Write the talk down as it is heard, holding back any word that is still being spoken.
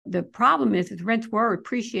The problem is rents were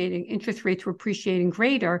appreciating, interest rates were appreciating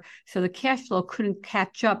greater, so the cash flow couldn't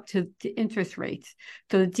catch up to the interest rates.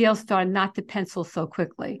 So the deal started not to pencil so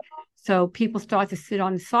quickly. So people start to sit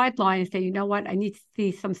on the sideline and say, you know what, I need to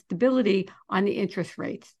see some stability on the interest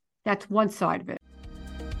rates. That's one side of it.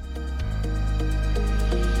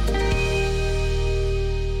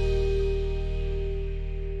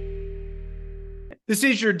 This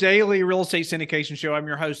is your daily real estate syndication show. I'm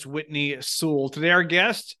your host, Whitney Sewell. Today, our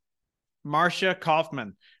guest, Marcia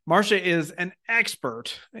Kaufman. Marcia is an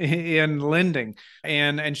expert in lending,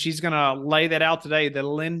 and she's going to lay that out today, the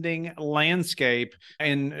lending landscape,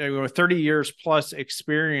 and 30 years plus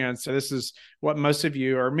experience. So this is what most of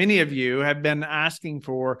you, or many of you, have been asking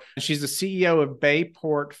for. She's the CEO of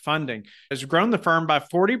Bayport Funding. Has grown the firm by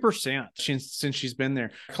 40% since she's been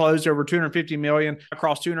there. Closed over $250 million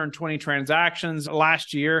across 220 transactions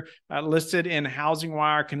last year, listed in Housing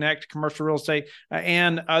Wire, Connect, Commercial Real Estate,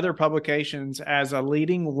 and other publications as a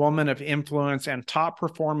leading woman of influence and top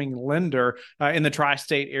performing lender in the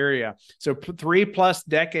tri-state area. So 3+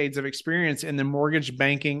 decades of experience in the mortgage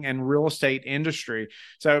banking and real estate industry.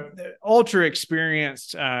 So ultra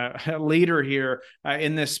experienced leader here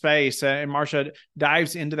in this space. And Marcia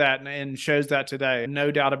dives into that and shows that today. No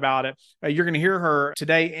doubt about it. You're going to hear her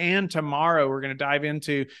today and tomorrow. We're going to dive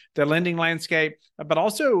into the lending landscape, but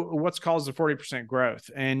also what's caused the 40% growth.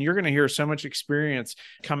 And you're going to hear so much experience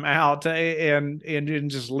come out and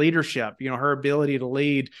just leadership. Her ability to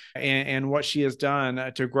lead and what she has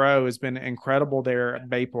done to grow has been incredible there at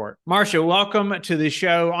Bayport. Marcia, welcome to the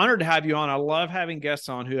show. Honored to have you on. I love having guests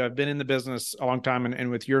on who have been in the business a long time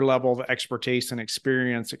and with your level of expertise and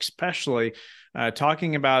experience, especially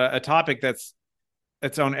talking about a topic that's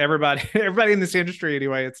on everybody in this industry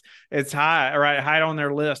anyway. It's high on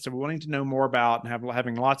their list of wanting to know more about and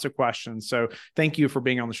having lots of questions. So thank you for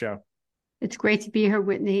being on the show. It's great to be here,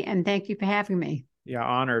 Whitney, and thank you for having me. Yeah,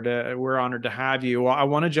 honored. We're honored to have you. Well, I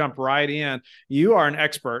want to jump right in. You are an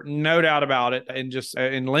expert, no doubt about it,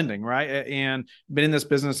 in lending, right? And been in this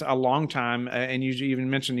business a long time. And you even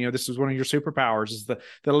mentioned, this is one of your superpowers is the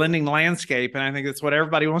lending landscape. And I think that's what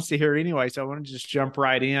everybody wants to hear anyway. So I want to just jump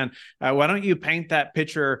right in. Why don't you paint that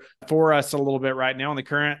picture for us a little bit right now on the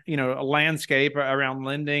current, landscape around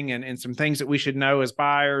lending and some things that we should know as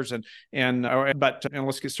buyers and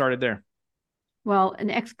let's get started there. Well, an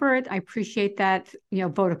expert, I appreciate that,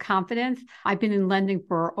 vote of confidence. I've been in lending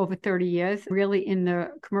for over 30 years, really in the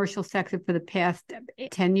commercial sector for the past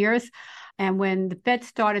 10 years. And when the Fed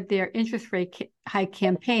started their interest rate hike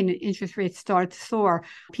campaign and interest rates started to soar,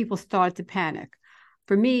 people started to panic.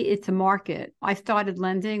 For me, it's a market. I started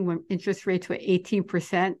lending when interest rates were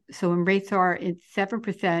 18%. So when rates are at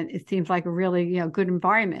 7%, it seems like a really good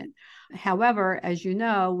environment. However, as you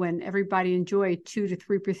know, when everybody enjoyed 2 to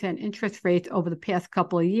 3% interest rates over the past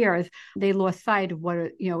couple of years, they lost sight of what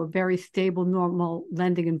a very stable, normal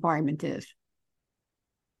lending environment is.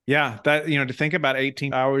 Yeah, that to think about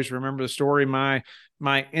 18, I always remember the story my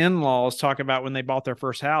in-laws talk about when they bought their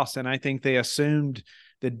first house, and I think they assumed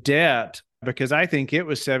the debt because I think it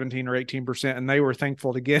was 17 or 18%, and they were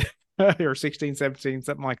thankful to get or 16, 17,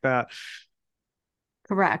 something like that.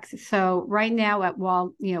 Correct. So right now,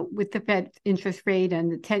 with the Fed interest rate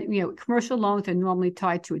and the 10, commercial loans are normally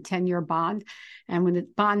tied to a 10-year bond. And when the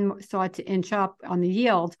bond started to inch up on the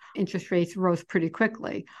yield, interest rates rose pretty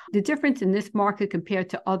quickly. The difference in this market compared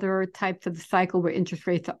to other types of the cycle where interest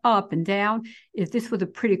rates are up and down is this was a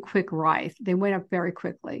pretty quick rise. They went up very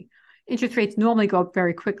quickly. Interest rates normally go up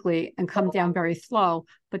very quickly and come down very slow,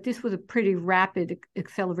 but this was a pretty rapid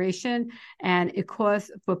acceleration, and it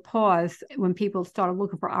caused a pause when people started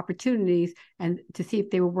looking for opportunities and to see if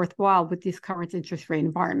they were worthwhile with this current interest rate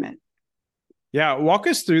environment. Yeah, walk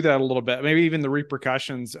us through that a little bit. Maybe even the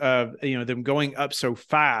repercussions of them going up so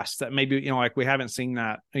fast that maybe like we haven't seen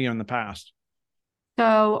that in the past.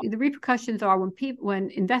 So the repercussions are when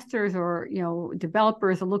investors or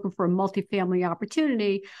developers are looking for a multifamily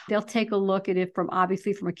opportunity, they'll take a look at it from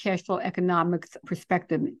a cash flow economics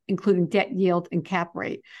perspective, including debt yield and cap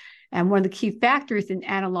rate. And one of the key factors in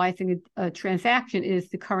analyzing a transaction is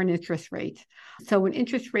the current interest rate. So when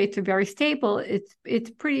interest rates are very stable, it's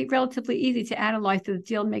pretty relatively easy to analyze that the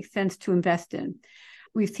deal makes sense to invest in.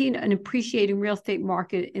 We've seen an appreciating real estate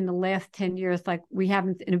market in the last 10 years like we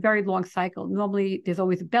haven't in a very long cycle. Normally, there's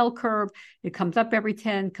always a bell curve. It comes up every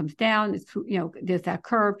 10, comes down. There's that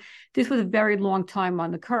curve. This was a very long time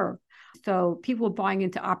on the curve. So people were buying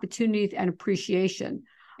into opportunities and appreciation.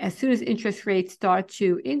 As soon as interest rates start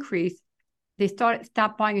to increase, they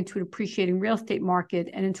stop buying into an appreciating real estate market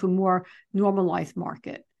and into a more normalized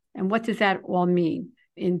market. And what does that all mean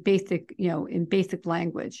in basic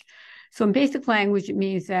language? So in basic language, it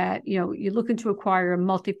means that, you're looking to acquire a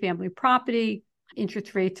multifamily property.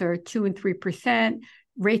 Interest rates are 2 and 3%.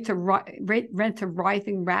 Rents are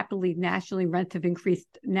rising rapidly nationally. Rents have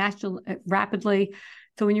increased rapidly.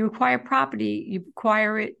 So when you acquire property, you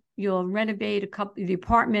acquire it, you'll renovate a couple of the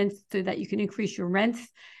apartments so that you can increase your rents,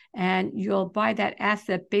 and you'll buy that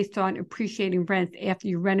asset based on appreciating rents after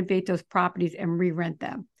you renovate those properties and re-rent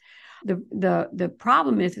them. The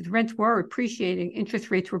problem is rents were appreciating,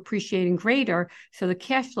 interest rates were appreciating greater, so the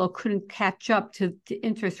cash flow couldn't catch up to the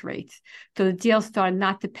interest rates. So the deal started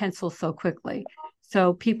not to pencil so quickly.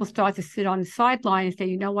 So people start to sit on the sideline and say,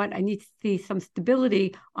 you know what, I need to see some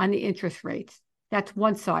stability on the interest rates. That's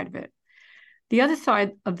one side of it. The other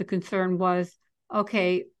side of the concern was,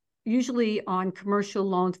 okay, usually on commercial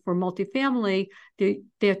loans for multifamily,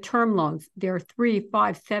 they're term loans. They're 3,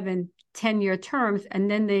 5, 7, 10-year terms,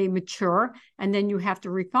 and then they mature, and then you have to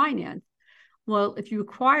refinance. Well, if you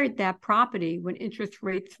acquired that property when interest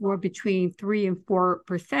rates were between 3 and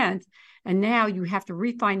 4%, and now you have to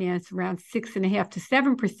refinance around 6.5 to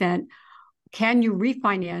 7%, can you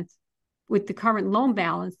refinance with the current loan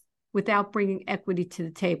balance without bringing equity to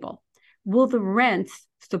the table? Will the rents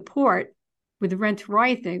support, with the rents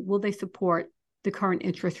rising, will they support the current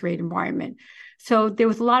interest rate environment? So there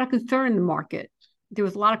was a lot of concern in the market.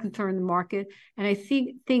 And I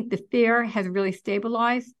think the fear has really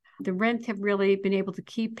stabilized. The rents have really been able to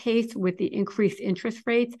keep pace with the increased interest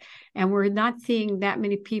rates, and we're not seeing that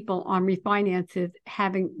many people on refinances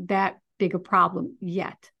having that big a problem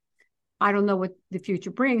yet. I don't know what the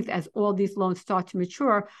future brings as all these loans start to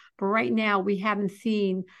mature, but right now we haven't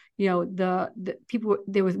seen, the people,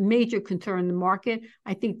 there was major concern in the market.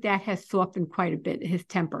 I think that has softened quite a bit, it has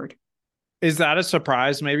tempered. Is that a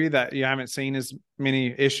surprise maybe that you haven't seen as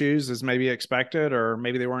many issues as maybe expected, or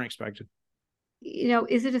maybe they weren't expected?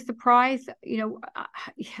 Is it a surprise?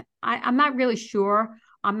 I'm not really sure.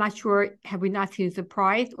 I'm not sure. Have we not seen a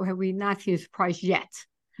surprise, or have we not seen a surprise yet?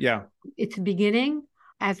 Yeah. It's a beginning.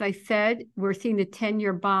 As I said, we're seeing the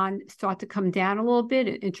 10-year bond start to come down a little bit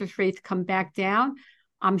and interest rates come back down.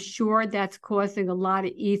 I'm sure that's causing a lot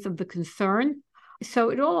of ease of the concern.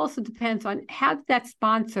 So it all also depends on how did that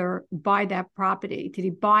sponsor buy that property? Did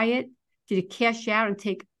he buy it? Did he cash out and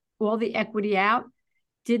take all the equity out?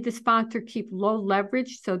 Did the sponsor keep low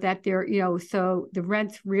leverage so that so the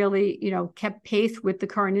rents really, kept pace with the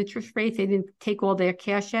current interest rates? They didn't take all their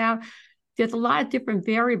cash out. There's a lot of different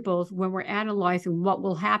variables when we're analyzing what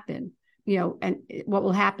will happen, and what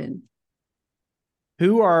will happen.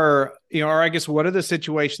 Who are, or I guess, what are the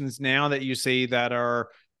situations now that you see that are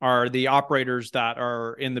the operators that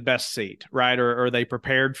are in the best seat, right? Or are they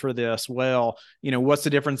prepared for this? Well, what's the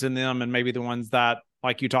difference in them and maybe the ones that,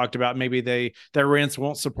 like you talked about, maybe their rents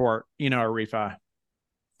won't support, a refi?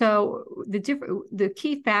 So the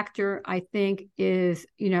key factor, I think, is,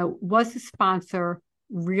 was the sponsor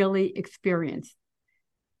really experienced?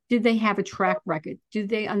 Did they have a track record? Did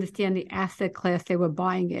they understand the asset class they were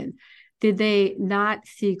buying in? Did they not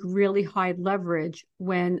seek really high leverage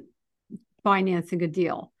when financing a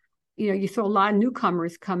deal? You saw a lot of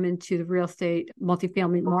newcomers come into the real estate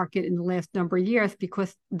multifamily market in the last number of years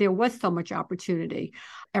because there was so much opportunity.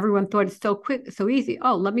 Everyone thought it's so quick, so easy.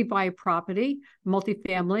 Oh, let me buy a property,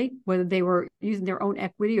 multifamily, whether they were using their own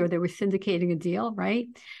equity or they were syndicating a deal, right?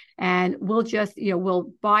 And we'll just,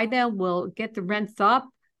 we'll buy them, we'll get the rents up,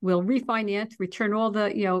 we'll refinance, return all the,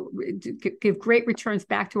 give great returns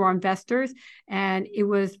back to our investors. And it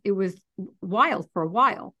was wild for a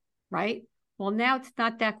while, right? Well, now it's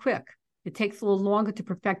not that quick. It takes a little longer to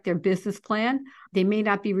perfect their business plan. They may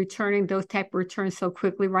not be returning those type of returns so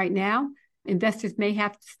quickly right now. Investors may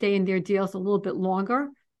have to stay in their deals a little bit longer,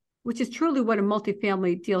 which is truly what a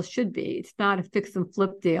multifamily deal should be. It's not a fix and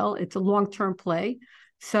flip deal. It's a long-term play.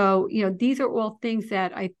 So, these are all things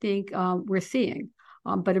that I think we're seeing.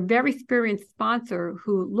 But a very experienced sponsor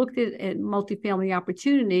who looked at multifamily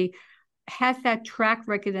opportunity has that track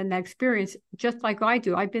record and that experience, just like I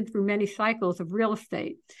do. I've been through many cycles of real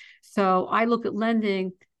estate. So I look at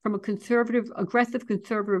lending from a aggressive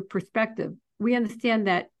conservative perspective. We understand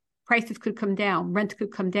that prices could come down, rents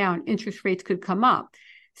could come down, interest rates could come up.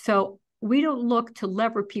 So we don't look to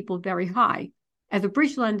lever people very high. As a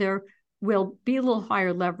bridge lender, we'll be a little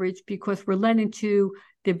higher leverage because we're lending to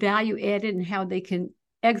the value added and how they can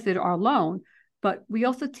exit our loan. But we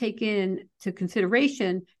also take into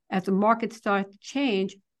consideration, as the market starts to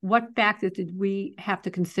change, what factors did we have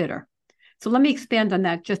to consider? So let me expand on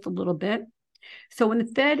that just a little bit. So when the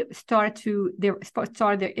Fed started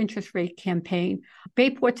their interest rate campaign,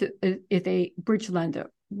 Bayport is a bridge lender.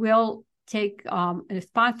 We'll take a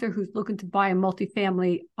sponsor who's looking to buy a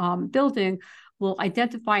multifamily building will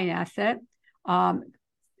identify an asset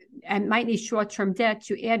and might need short-term debt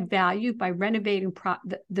to add value by renovating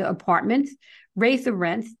the apartments, raise the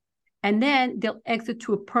rents, and then they'll exit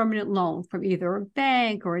to a permanent loan from either a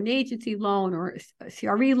bank or an agency loan or a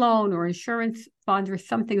CRE loan or insurance fund or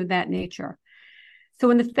something of that nature. So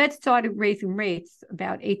when the Fed started raising rates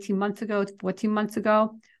about 18 months ago, 14 months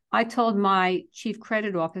ago, I told my chief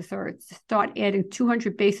credit officer to start adding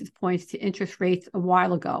 200 basis points to interest rates a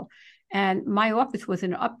while ago. And my office was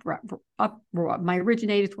in an uproar. My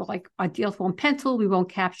originators were like, our deals won't pencil, we won't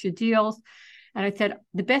capture deals. And I said,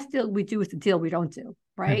 the best deal we do is the deal we don't do,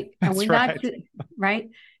 right? And we're not, right?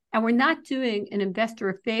 And we're not doing an investor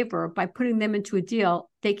a favor by putting them into a deal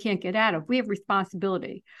they can't get out of. We have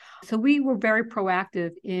responsibility. So we were very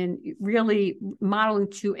proactive in really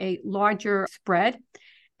modeling to a larger spread.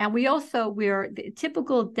 And we also, where the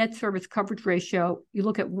typical debt service coverage ratio, you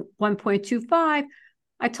look at 1.25,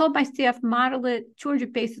 I told my staff, model it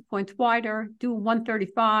 200 basis points wider, do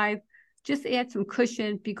 135, just add some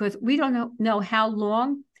cushion because we don't know how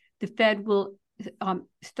long the Fed will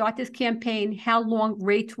start this campaign, how long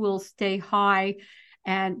rates will stay high.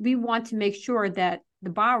 And we want to make sure that the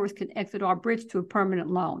borrowers can exit our bridge to a permanent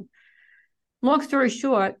loan. Long story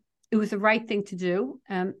short, it was the right thing to do.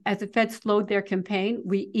 As the Fed slowed their campaign,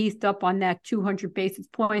 we eased up on that 200 basis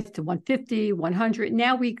points to 150, 100.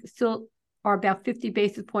 Now we still are about 50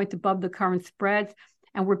 basis points above the current spreads,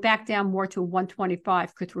 and we're back down more to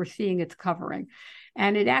 125 because we're seeing it's covering.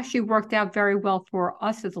 And it actually worked out very well for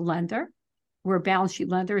us as a lender. We're a balance sheet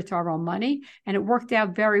lender, it's our own money. And it worked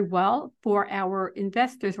out very well for our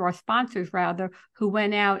investors, or our sponsors rather, who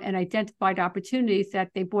went out and identified opportunities that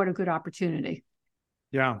they bought a good opportunity.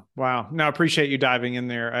 Yeah. Wow. No, I appreciate you diving in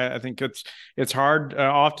there. I think it's hard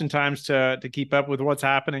oftentimes to keep up with what's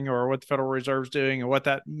happening or what the Federal Reserve's doing and what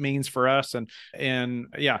that means for us. And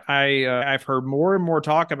yeah, I've heard more and more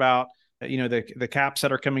talk about the caps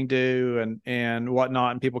that are coming due and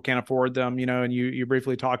whatnot, and people can't afford them, and you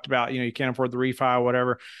briefly talked about, you can't afford the refi or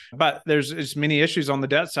whatever, but there's many issues on the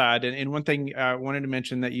debt side. And one thing I wanted to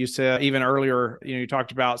mention that you said even earlier, you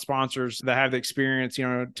talked about sponsors that have the experience,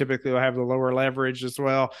 typically will have the lower leverage as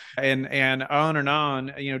well. And on and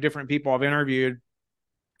on, different people I've interviewed,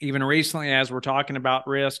 even recently, as we're talking about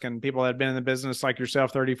risk and people that have been in the business like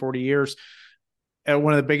yourself, 30, 40 years,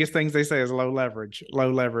 one of the biggest things they say is low leverage.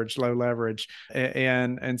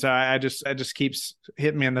 And so I just keeps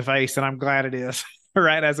hitting me in the face, and I'm glad it is,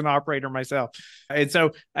 right? As an operator myself. And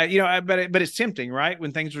so, but it's tempting, right?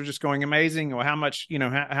 When things are just going amazing, or how much,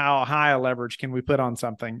 how high a leverage can we put on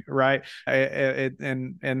something, right?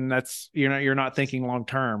 And that's, you're not thinking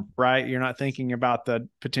long-term, right? You're not thinking about the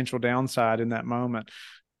potential downside in that moment.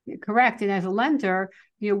 Correct. And as a lender,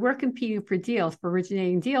 we're competing for deals, for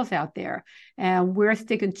originating deals out there. And we're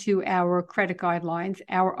sticking to our credit guidelines,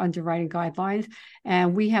 our underwriting guidelines.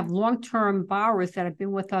 And we have long-term borrowers that have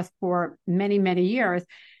been with us for many, many years.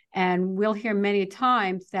 And we'll hear many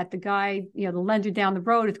times that the guy, the lender down the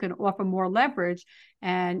road is going to offer more leverage.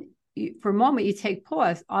 And for a moment, you take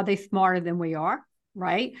pause. Are they smarter than we are?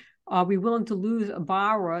 Right? Are we willing to lose a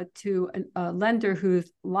borrower to a lender who's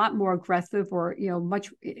a lot more aggressive, or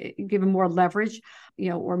much given more leverage,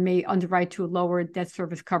 or may underwrite to a lower debt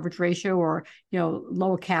service coverage ratio, or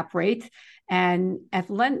lower cap rates? And as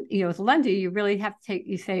a lender, you really have to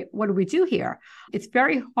you say, what do we do here? It's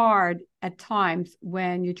very hard at times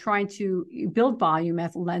when you're trying to build volume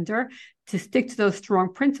as a lender to stick to those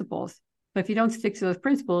strong principles. But if you don't stick to those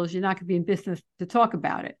principles, you're not going to be in business to talk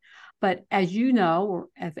about it. But as you know, or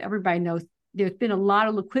as everybody knows, there's been a lot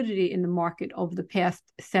of liquidity in the market over the past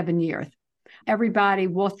 7 years. Everybody,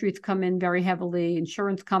 Wall Street's come in very heavily,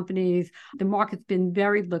 insurance companies, the market's been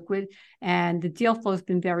very liquid, and the deal flow has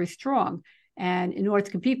been very strong. And in order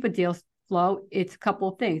to compete for deal flow, it's a couple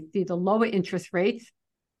of things: either lower interest rates,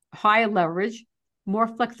 higher leverage, more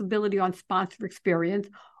flexibility on sponsor experience,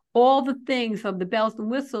 all the things of the bells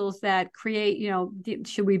and whistles that create,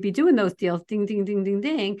 should we be doing those deals? Ding, ding, ding, ding,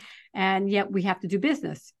 ding. And yet we have to do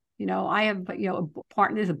business. I have,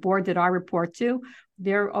 partners, a board that I report to.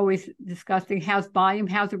 They're always discussing how's volume,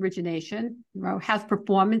 how's origination, how's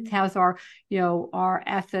performance, how's our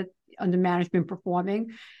asset under management performing.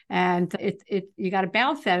 And you got to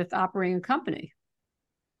balance that as operating a company.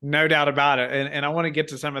 No doubt about it. And I want to get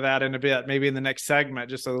to some of that in a bit, maybe in the next segment,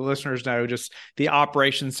 just so the listeners know just the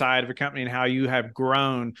operation side of a company and how you have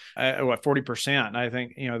grown, 40%, I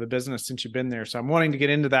think, the business since you've been there. So I'm wanting to get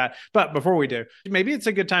into that. But before we do, maybe it's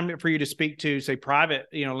a good time for you to speak to, say, private,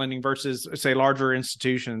 lending versus, say, larger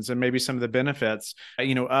institutions and maybe some of the benefits,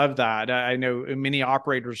 of that. I know many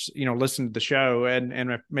operators, listen to the show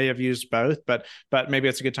and may have used both, but maybe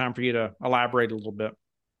it's a good time for you to elaborate a little bit.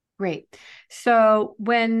 Great. So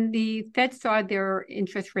when the Fed started their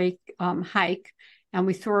interest rate hike, and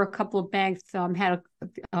we saw a couple of banks had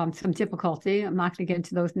some difficulty. I'm not going to get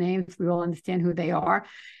into those names. We all understand who they are.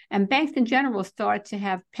 And banks in general started to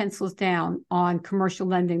have pencils down on commercial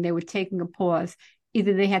lending. They were taking a pause.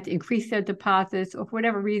 Either they had to increase their deposits, or for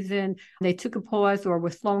whatever reason, they took a pause or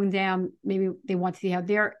were slowing down. Maybe they want to see how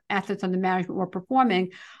their assets under management were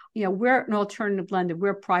performing. We're an alternative lender.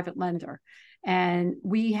 We're a private lender. And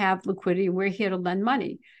we have liquidity. We're here to lend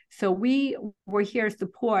money. So we're here to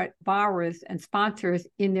support borrowers and sponsors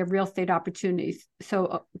in their real estate opportunities.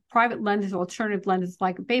 So private lenders, alternative lenders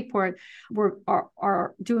like Bayport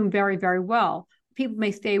are doing very, very well. People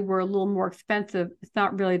may say we're a little more expensive. It's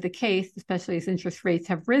not really the case, especially as interest rates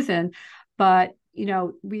have risen. But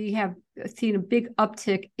we have seen a big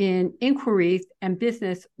uptick in inquiries and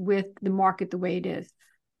business with the market the way it is.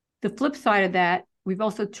 The flip side of that, we've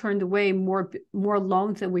also turned away more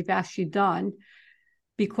loans than we've actually done,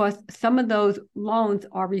 because some of those loans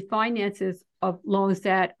are refinances of loans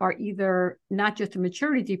that are either not just a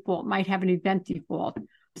maturity default, might have an event default.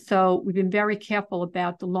 So we've been very careful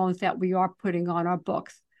about the loans that we are putting on our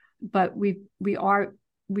books, but we are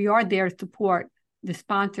there to support the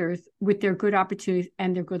sponsors with their good opportunities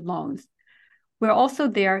and their good loans. We're also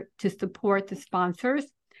there to support the sponsors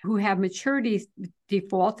who have maturity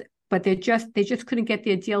defaults, but they just couldn't get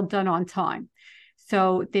their deal done on time.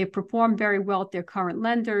 So they perform very well at their current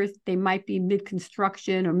lenders. They might be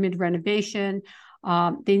mid-construction or mid-renovation.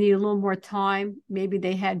 They need a little more time. Maybe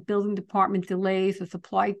they had building department delays or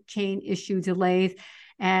supply chain issue delays,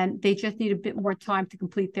 and they just need a bit more time to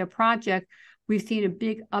complete their project. We've seen a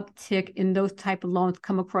big uptick in those type of loans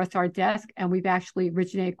come across our desk, and we've actually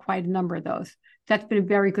originated quite a number of those. That's been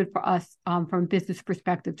very good for us from a business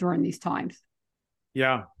perspective during these times.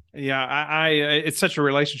 Yeah. Yeah, I it's such a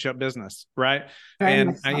relationship business, right? Very And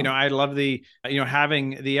much so. I love the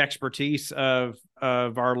having the expertise of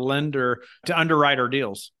our lender to underwrite our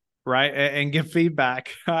deals, right? And give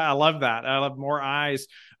feedback. I love that. I love more eyes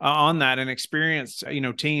on that and experienced,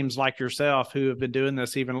 teams like yourself who have been doing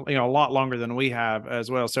this even, a lot longer than we have as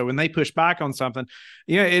well. So when they push back on something,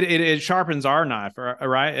 it sharpens our knife,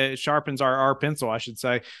 right? It sharpens our pencil, I should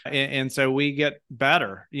say. And so we get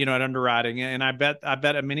better, at underwriting. And I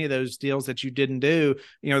bet many of those deals that you didn't do,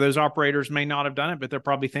 those operators may not have done it, but they're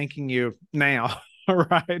probably thanking you now.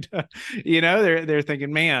 Right. They're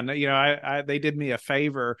thinking, man, they did me a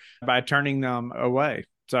favor by turning them away.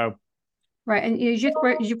 So. Right. And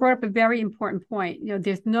you brought up a very important point.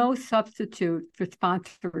 There's no substitute for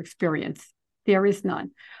sponsor experience. There is none.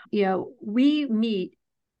 We meet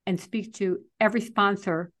and speak to every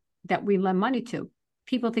sponsor that we lend money to.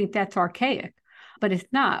 People think that's archaic, but it's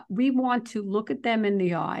not. We want to look at them in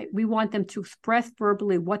the eye. We want them to express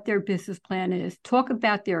verbally what their business plan is, talk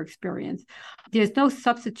about their experience. There's no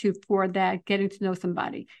substitute for that, getting to know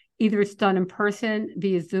somebody. Either it's done in person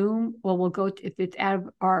via Zoom, or we'll go if it's out of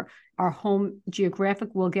our home geographic,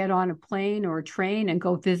 we'll get on a plane or a train and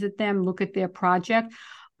go visit them, look at their project.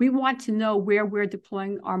 We want to know where we're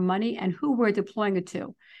deploying our money and who we're deploying it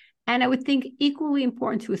to. And I would think equally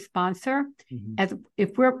important to a sponsor, as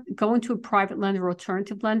if we're going to a private lender or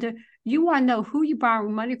alternative lender, you want to know who you're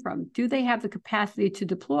borrowing money from. Do they have the capacity to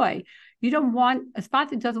deploy? A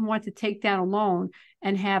sponsor doesn't want to take down a loan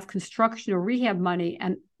and have construction or rehab money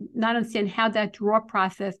and not understand how that draw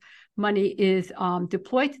process money is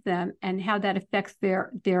deployed to them and how that affects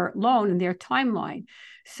their loan and their timeline.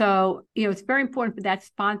 So, it's very important for that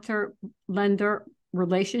sponsor-lender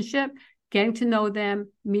relationship, getting to know them,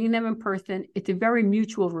 meeting them in person. It's a very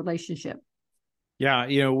mutual relationship.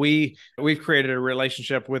 Yeah, we've created a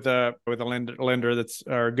relationship with a lender that's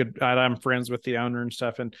good. I'm friends with the owner and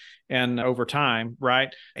stuff, and over time,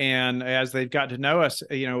 right? And as they've got to know us,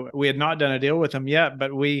 we had not done a deal with them yet,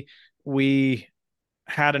 but we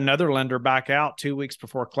had another lender back out 2 weeks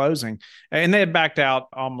before closing, and they had backed out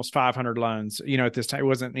almost 500 loans. At this time, it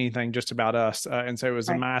wasn't anything just about us, and so it was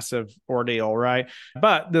a massive ordeal, right?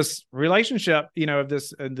 But this relationship, of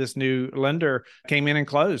this new lender came in and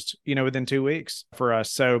closed, within 2 weeks for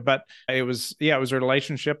us. So, but it was a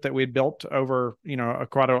relationship that we'd built over,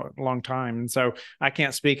 quite a long time, and so I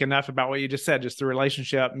can't speak enough about what you just said, just the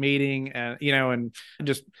relationship, meeting, and and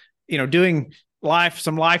just doing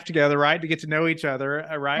some life together, right? To get to know each other,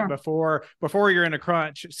 right? Sure. Before you're in a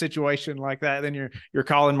crunch situation like that, then you're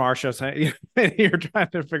calling Marcia saying you're trying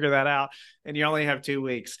to figure that out, and you only have 2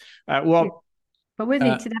 weeks. But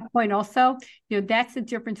Whitney, to that point also, that's the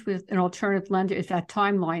difference with an alternative lender, is that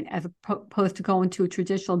timeline as opposed to going to a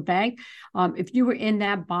traditional bank. If you were in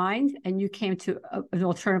that bind and you came to an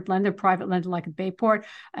alternative lender, private lender like a Bayport,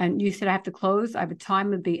 and you said, I have to close, I have a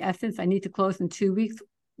time of the essence, I need to close in 2 weeks,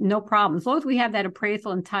 no problem. As long as we have that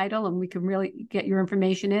appraisal and title and we can really get your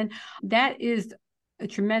information in, that is a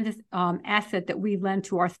tremendous asset that we lend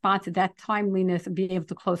to our sponsor, that timeliness of being able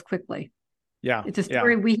to close quickly. Yeah. It's a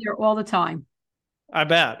story we hear all the time. I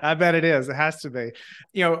bet it is. It has to be.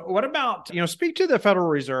 What about, speak to the Federal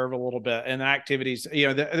Reserve a little bit and the activities,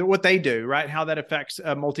 what they do, right? How that affects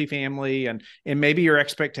multifamily and maybe your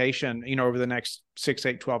expectation, over the next 6,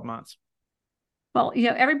 8, 12 months. Well,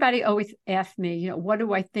 everybody always asks me, what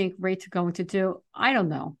do I think rates are going to do? I don't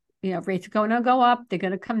know. Rates are going to go up. They're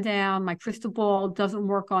going to come down. My crystal ball doesn't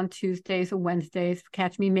work on Tuesdays or Wednesdays.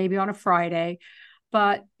 Catch me maybe on a Friday.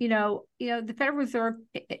 But, the Federal Reserve,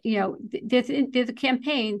 there's a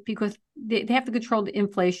campaign because they have to control the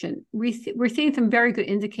inflation. We're seeing some very good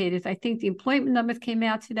indicators. I think the employment numbers came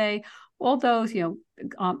out today. All those,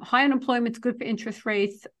 high unemployment is good for interest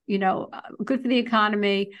rates, good for the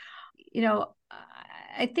economy.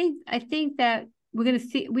 I think that we're going to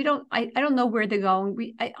see, I don't know where they're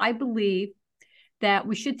going. I believe that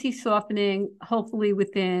we should see softening, hopefully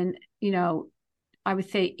within, I would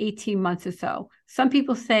say 18 months or so. Some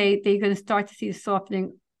people say they're going to start to see a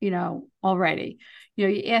softening, already.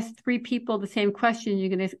 You ask 3 people the same question,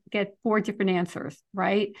 you're going to get 4 different answers,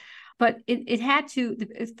 right? But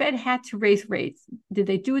the Fed had to raise rates. Did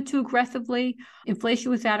they do it too aggressively?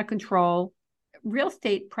 Inflation was out of control. Real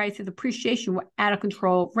estate prices, appreciation were out of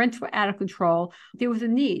control. Rents were out of control. There was a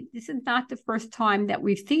need. This is not the first time that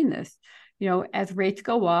we've seen this. As rates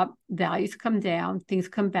go up, values come down, things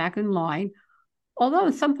come back in line. Although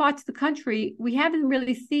in some parts of the country, we haven't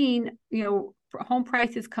really seen, home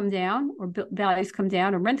prices come down or values come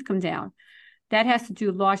down or rents come down. That has to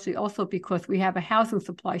do largely also because we have a housing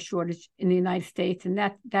supply shortage in the United States, and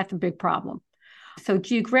that's a big problem. So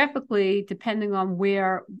geographically, depending on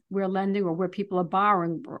where we're lending or where people are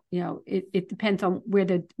borrowing, it depends on where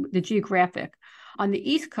the geographic. On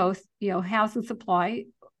the East Coast, housing supply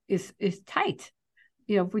is tight.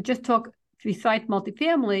 If we just talk besides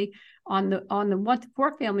multifamily, on the 1 to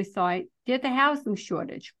 4 family side, there's a housing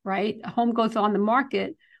shortage, right? A home goes on the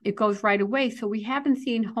market, it goes right away. So we haven't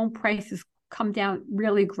seen home prices come down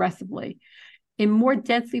really aggressively. In more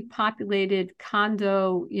densely populated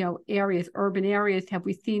condo, areas, urban areas, have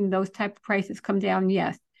we seen those type of prices come down?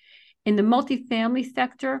 Yes. In the multifamily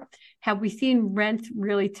sector, have we seen rents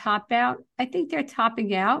really top out? I think they're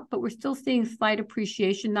topping out, but we're still seeing slight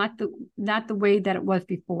appreciation, not the way that it was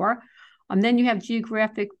before. Then you have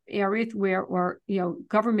geographic areas or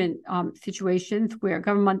government situations where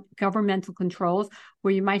governmental controls,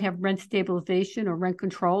 where you might have rent stabilization or rent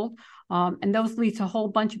control, and those lead to a whole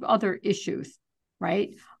bunch of other issues,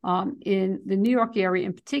 right? In the New York area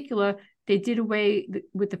in particular, they did away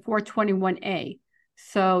with the 421A.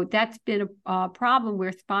 So that's been a problem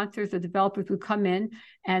where sponsors or developers would come in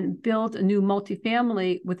and build a new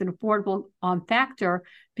multifamily with an affordable factor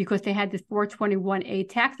because they had this 421A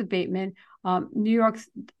tax abatement. New York's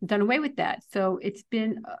done away with that. So it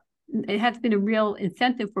has been a real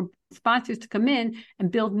incentive for sponsors to come in and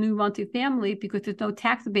build new multifamily because there's no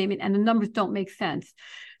tax abatement and the numbers don't make sense.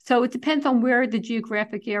 So it depends on where the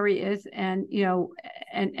geographic area is, and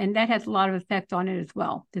and that has a lot of effect on it as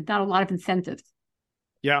well. There's not a lot of incentives.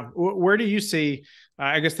 Yeah. Where do you see,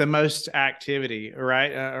 I guess, the most activity,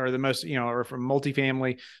 right? Or the most, or from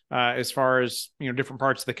multifamily, as far as, different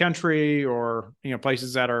parts of the country or,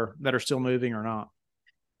 places that are still moving or not?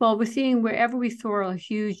 Well, we're seeing wherever we saw a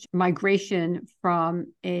huge migration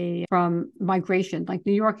from migration, like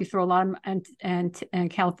New York, you saw a lot of,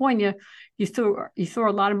 and California, you saw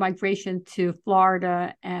a lot of migration to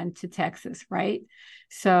Florida and to Texas, right?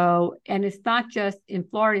 So, and it's not just in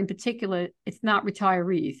Florida in particular, it's not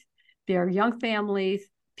retirees. They're young families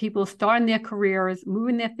people starting their careers,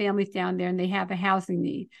 moving their families down there, and they have a housing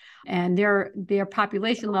need. And their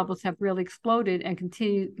population levels have really exploded and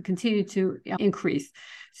continue to increase.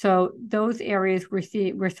 So those areas we're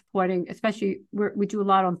supporting, especially we do a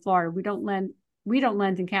lot on Florida. We don't lend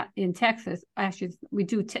in Texas. Actually, we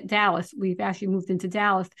do Dallas. We've actually moved into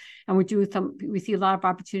Dallas, and we see a lot of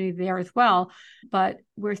opportunity there as well. But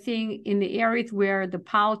we're seeing in the areas where the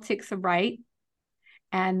politics are right,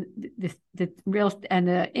 and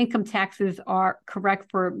the income taxes are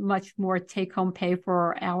correct for much more take-home pay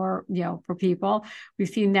for for people. We've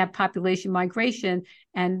seen that population migration,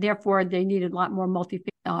 and therefore they need a lot more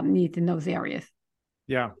needs in those areas.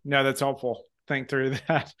 Yeah, no, that's helpful. Think through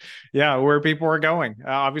that. Yeah, where people are going.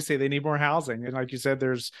 Obviously, they need more housing, and like you said,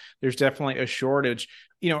 there's definitely a shortage.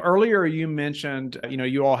 Earlier you mentioned,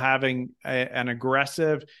 you all having an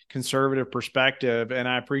aggressive conservative perspective, and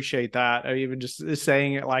I appreciate that. Even just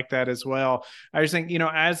saying it like that as well. I just think,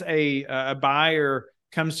 as a buyer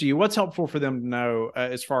comes to you, what's helpful for them to know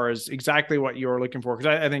as far as exactly what you're looking for?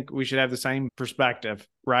 Because I think we should have the same perspective,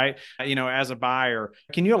 right? As a buyer,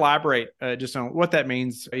 can you elaborate just on what that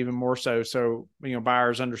means even more so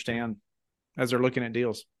buyers understand as they're looking at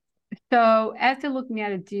deals? So as they're looking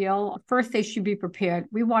at a deal, first they should be prepared.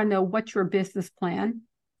 We want to know what's your business plan,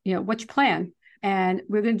 what's your plan. And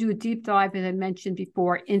we're going to do a deep dive, as I mentioned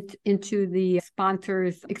before, into the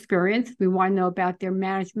sponsor's experience. We want to know about their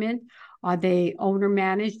management. Are they owner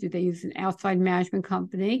managed? Do they use an outside management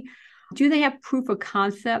company? Do they have proof of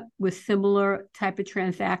concept with similar type of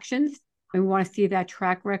transactions? And we want to see that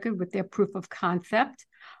track record with their proof of concept.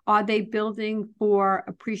 Are they building for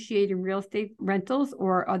appreciating real estate rentals,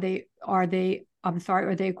 or are they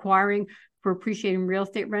acquiring for appreciating real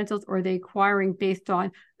estate rentals, or are they acquiring based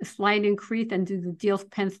on a slight increase, and do the deals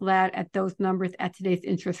pencil out at those numbers at today's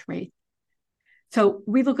interest rate? So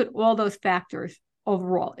we look at all those factors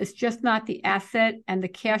overall. It's just not the asset and the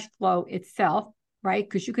cash flow itself, right?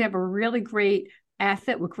 Because you could have a really great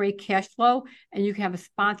asset with great cash flow, and you can have a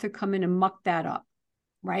sponsor come in and muck that up,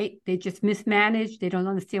 right? They just mismanage. They don't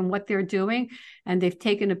understand what they're doing, and they've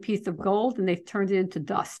taken a piece of gold and they've turned it into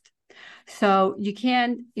dust. So you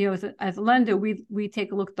can, as a lender, we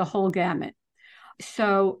take a look at the whole gamut.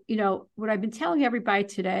 So, what I've been telling everybody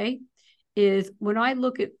today is when I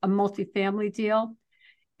look at a multifamily deal,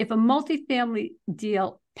 if a multifamily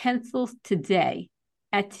deal pencils today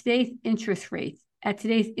at today's interest rates, at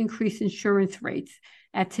today's increased insurance rates,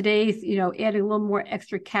 at today's, adding a little more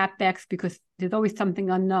extra CapEx because there's always something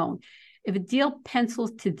unknown. If a deal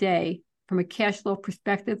pencils today from a cash flow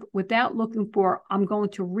perspective, without looking for, I'm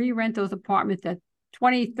going to re-rent those apartments at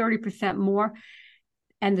 20, 30% more,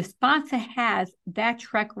 and the sponsor has that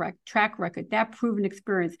track record, that proven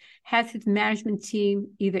experience, has his management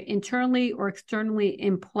team either internally or externally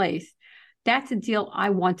in place, that's a deal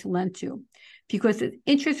I want to lend to. Because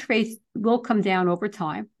interest rates will come down over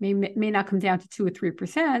time, may not come down to 2 or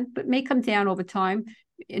 3%, but may come down over time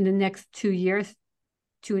in the next 2 years,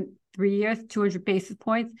 3 years, 200 basis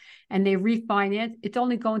points, and they refinance, it's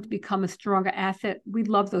only going to become a stronger asset. We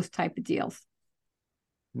love those type of deals.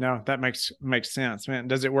 No, that makes sense, man.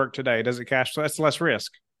 Does it work today? Does it cash flow? That's less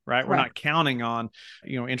risk, right? Correct. We're not counting on,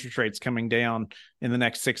 interest rates coming down in the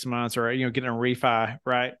next 6 months, or, getting a refi,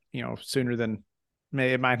 right? Sooner than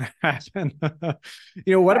it might happen.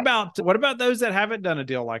 What about those that haven't done a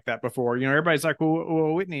deal like that before? Everybody's like,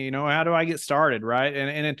 well, Whitney, how do I get started, right?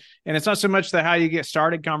 And it's not so much the how you get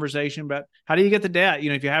started conversation, but how do you get the debt?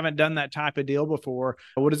 If you haven't done that type of deal before,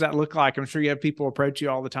 what does that look like? I'm sure you have people approach you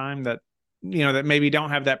all the time that that maybe don't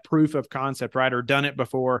have that proof of concept, right, or done it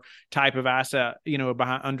before type of asset,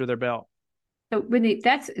 under their belt. So, Whitney,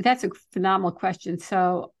 that's a phenomenal question.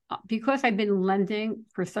 So, because I've been lending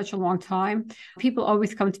for such a long time, people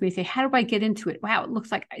always come to me and say, how do I get into it? Wow, it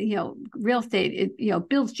looks like, real estate, it,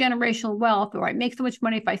 builds generational wealth, or I make so much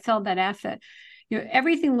money if I sell that asset.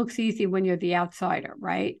 Everything looks easy when you're the outsider,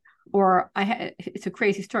 right? Or it's a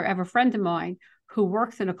crazy story. I have a friend of mine who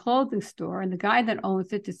works in a clothing store, and the guy that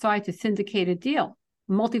owns it decided to syndicate a deal.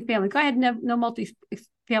 Multifamily. The guy had no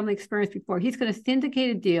multifamily experience before. He's going to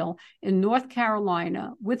syndicate a deal in North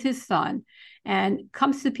Carolina with his son, and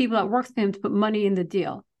comes to the people that works for him to put money in the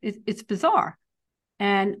deal. It's bizarre.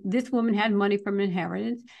 And this woman had money from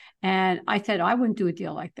inheritance, and I said I wouldn't do a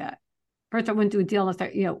deal like that. First, I wouldn't do a deal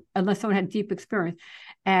unless someone had deep experience.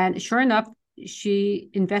 And sure enough, she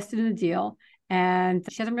invested in the deal. And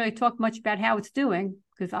she doesn't really talk much about how it's doing,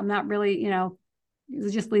 because I'm not really, we'll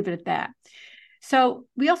just leave it at that. So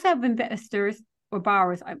we also have investors or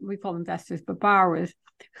borrowers, we call them investors, but borrowers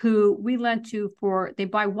who we lend to they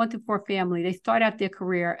buy 1 to 4 family. They start out their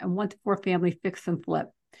career and 1 to 4 family fix and flip.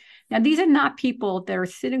 Now, these are not people that are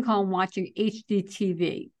sitting home watching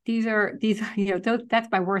HDTV. These are, that's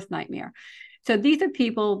my worst nightmare. So these are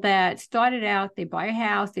people that started out, they buy a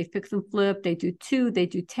house, they fix and flip, they do 2, they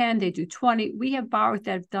do 10, they do 20. We have borrowers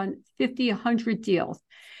that have done 50, 100 deals.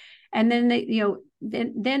 And then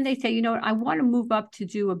then they say, I want to move up to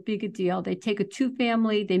do a bigger deal. They take a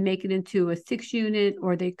 2-family, they make it into a 6-unit,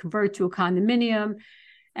 or they convert it to a condominium.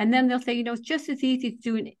 And then they'll say, it's just as easy to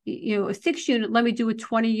do a 6-unit. Let me do a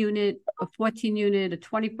 20-unit, a 14-unit, a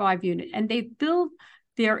 25-unit. And they build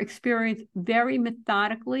their experience very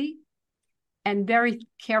methodically and very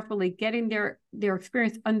carefully, getting their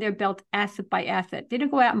experience under their belt asset by asset. They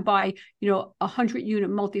didn't go out and buy, a 100-unit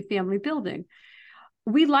multifamily building.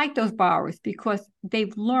 We like those borrowers because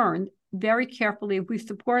they've learned very carefully. We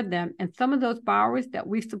support them. And some of those borrowers that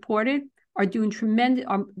we've supported are doing tremendous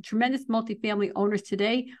multifamily owners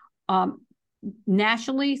today,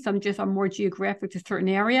 nationally. Some just are more geographic to a certain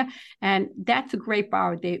area. And that's a great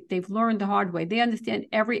borrower. They've learned the hard way. They understand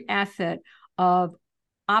every asset of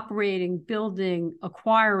operating, building,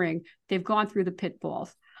 acquiring. They've gone through the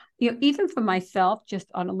pitfalls. Even for myself, just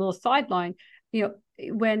on a little sideline,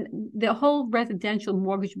 when the whole residential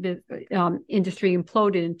mortgage industry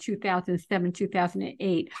imploded in 2007,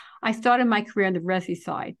 2008, I started my career on the resi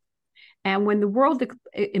side. And when the world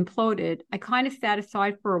imploded, I kind of sat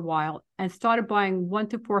aside for a while and started buying 1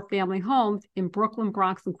 to 4 family homes in Brooklyn,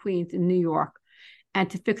 Bronx, and Queens in New York, and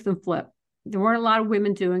to fix and flip. There weren't a lot of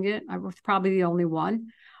women doing it. I was probably the only one.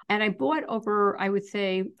 And I bought over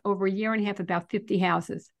a year and a half, about 50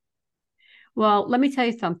 houses. Well, let me tell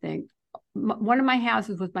you something. One of my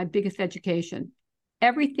houses was my biggest education.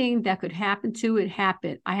 Everything that could happen to it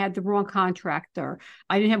happened. I had the wrong contractor.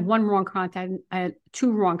 I didn't have one wrong contractor. I had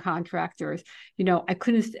 2 wrong contractors.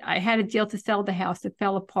 I had a deal to sell the house that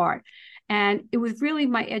fell apart. And it was really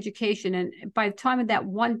my education. And by the time of that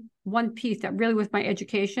one piece that really was my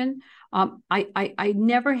education, I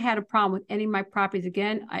never had a problem with any of my properties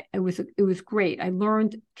again. It was great. I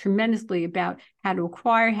learned tremendously about how to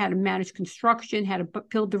acquire, how to manage construction, how to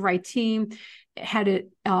build the right team, how to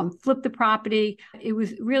flip the property. It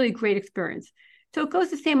was really a great experience. So it goes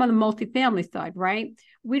the same on the multifamily side, right?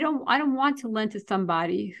 I don't want to lend to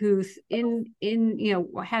somebody who's owns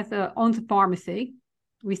a pharmacy.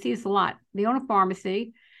 We see this a lot. They own a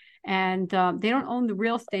pharmacy, and they don't own the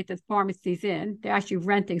real estate that the pharmacy's in. They're actually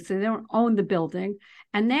renting, so they don't own the building.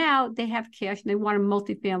 And now they have cash and they want a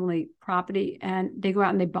multifamily property, and they go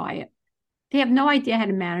out and they buy it. They have no idea how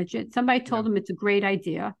to manage it. Somebody told them it's a great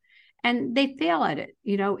idea, and they fail at it.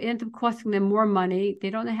 It ends up costing them more money.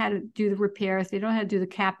 They don't know how to do the repairs. They don't know how to do the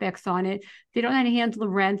CapEx on it. They don't know how to handle the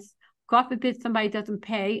rents. God forbid somebody doesn't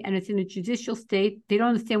pay and it's in a judicial state. They don't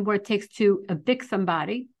understand what it takes to evict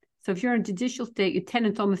somebody. So if you're in a judicial state, your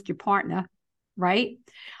tenant's almost your partner, right?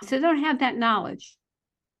 So they don't have that knowledge.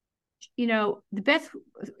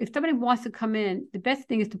 If somebody wants to come in, the best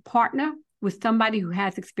thing is to partner with somebody who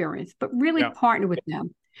has experience, but really partner with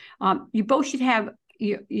them. You both should have,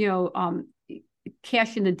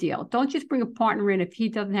 cash in the deal. Don't just bring a partner in if he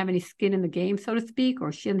doesn't have any skin in the game, so to speak,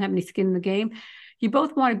 or she doesn't have any skin in the game. You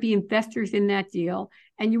both want to be investors in that deal,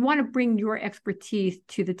 and you want to bring your expertise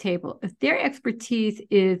to the table. If their expertise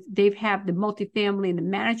is they have the multifamily and the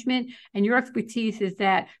management, and your expertise is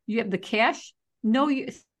that you have the cash, know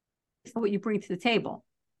what you bring to the table,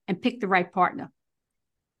 and pick the right partner.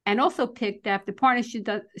 And also pick that if the partnership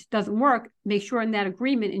doesn't work, make sure in that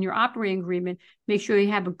agreement, in your operating agreement, make sure you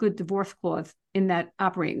have a good divorce clause in that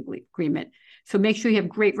operating agreement. So make sure you have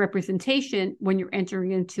great representation when you're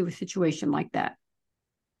entering into a situation like that.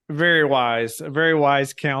 Very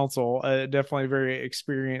wise counsel. Definitely very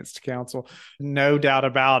experienced counsel. No doubt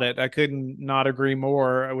about it. I couldn't not agree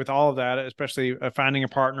more with all of that, especially finding a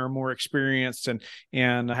partner more experienced and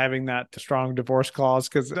having that strong divorce clause,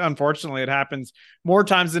 because unfortunately it happens more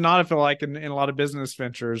times than not, I feel like, in a lot of business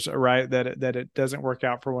ventures, right? That it doesn't work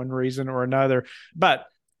out for one reason or another. But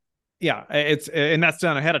yeah, and that's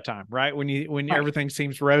done ahead of time, right? When right. Everything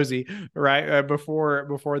seems rosy, right?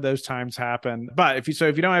 Before those times happen. But if you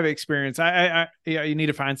don't have experience, you need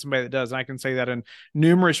to find somebody that does. And I can say that in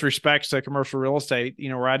numerous respects to commercial real estate,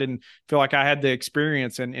 where I didn't feel like I had the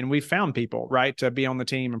experience, and we found people, right, to be on the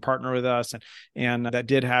team and partner with us, and that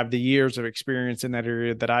did have the years of experience in that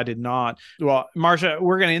area that I did not. Well, Marcia,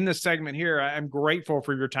 we're going to end this segment here. I'm grateful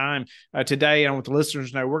for your time today, and with the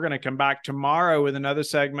listeners know, we're going to come back tomorrow with another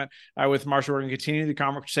segment. With Marcia, we're going to continue the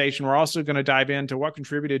conversation. We're also going to dive into what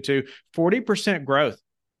contributed to 40% growth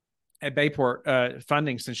at Bayport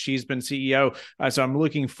Funding since she's been CEO. So I'm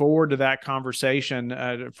looking forward to that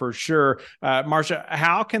conversation for sure. Marcia,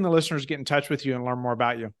 how can the listeners get in touch with you and learn more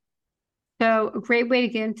about you? So a great way to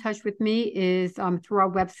get in touch with me is through our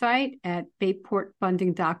website at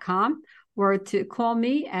bayportfunding.com, or to call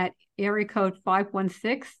me at area code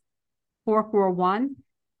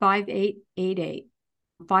 516-441-5888.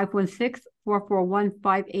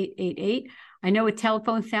 516-441-5888. I know a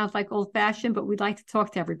telephone sounds like old-fashioned, but we'd like to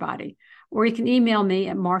talk to everybody. Or you can email me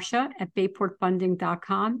at Marcia at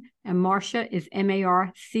bayportfunding.com. And Marcia is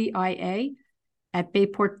Marcia at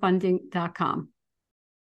bayportfunding.com.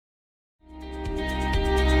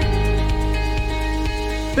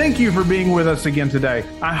 Thank you for being with us again today.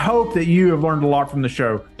 I hope that you have learned a lot from the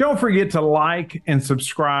show. Don't forget to like and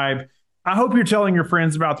subscribe. I hope you're telling your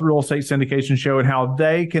friends about the Real Estate Syndication Show and how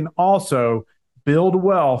they can also build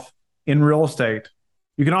wealth in real estate.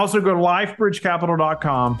 You can also go to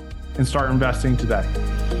lifebridgecapital.com and start investing today.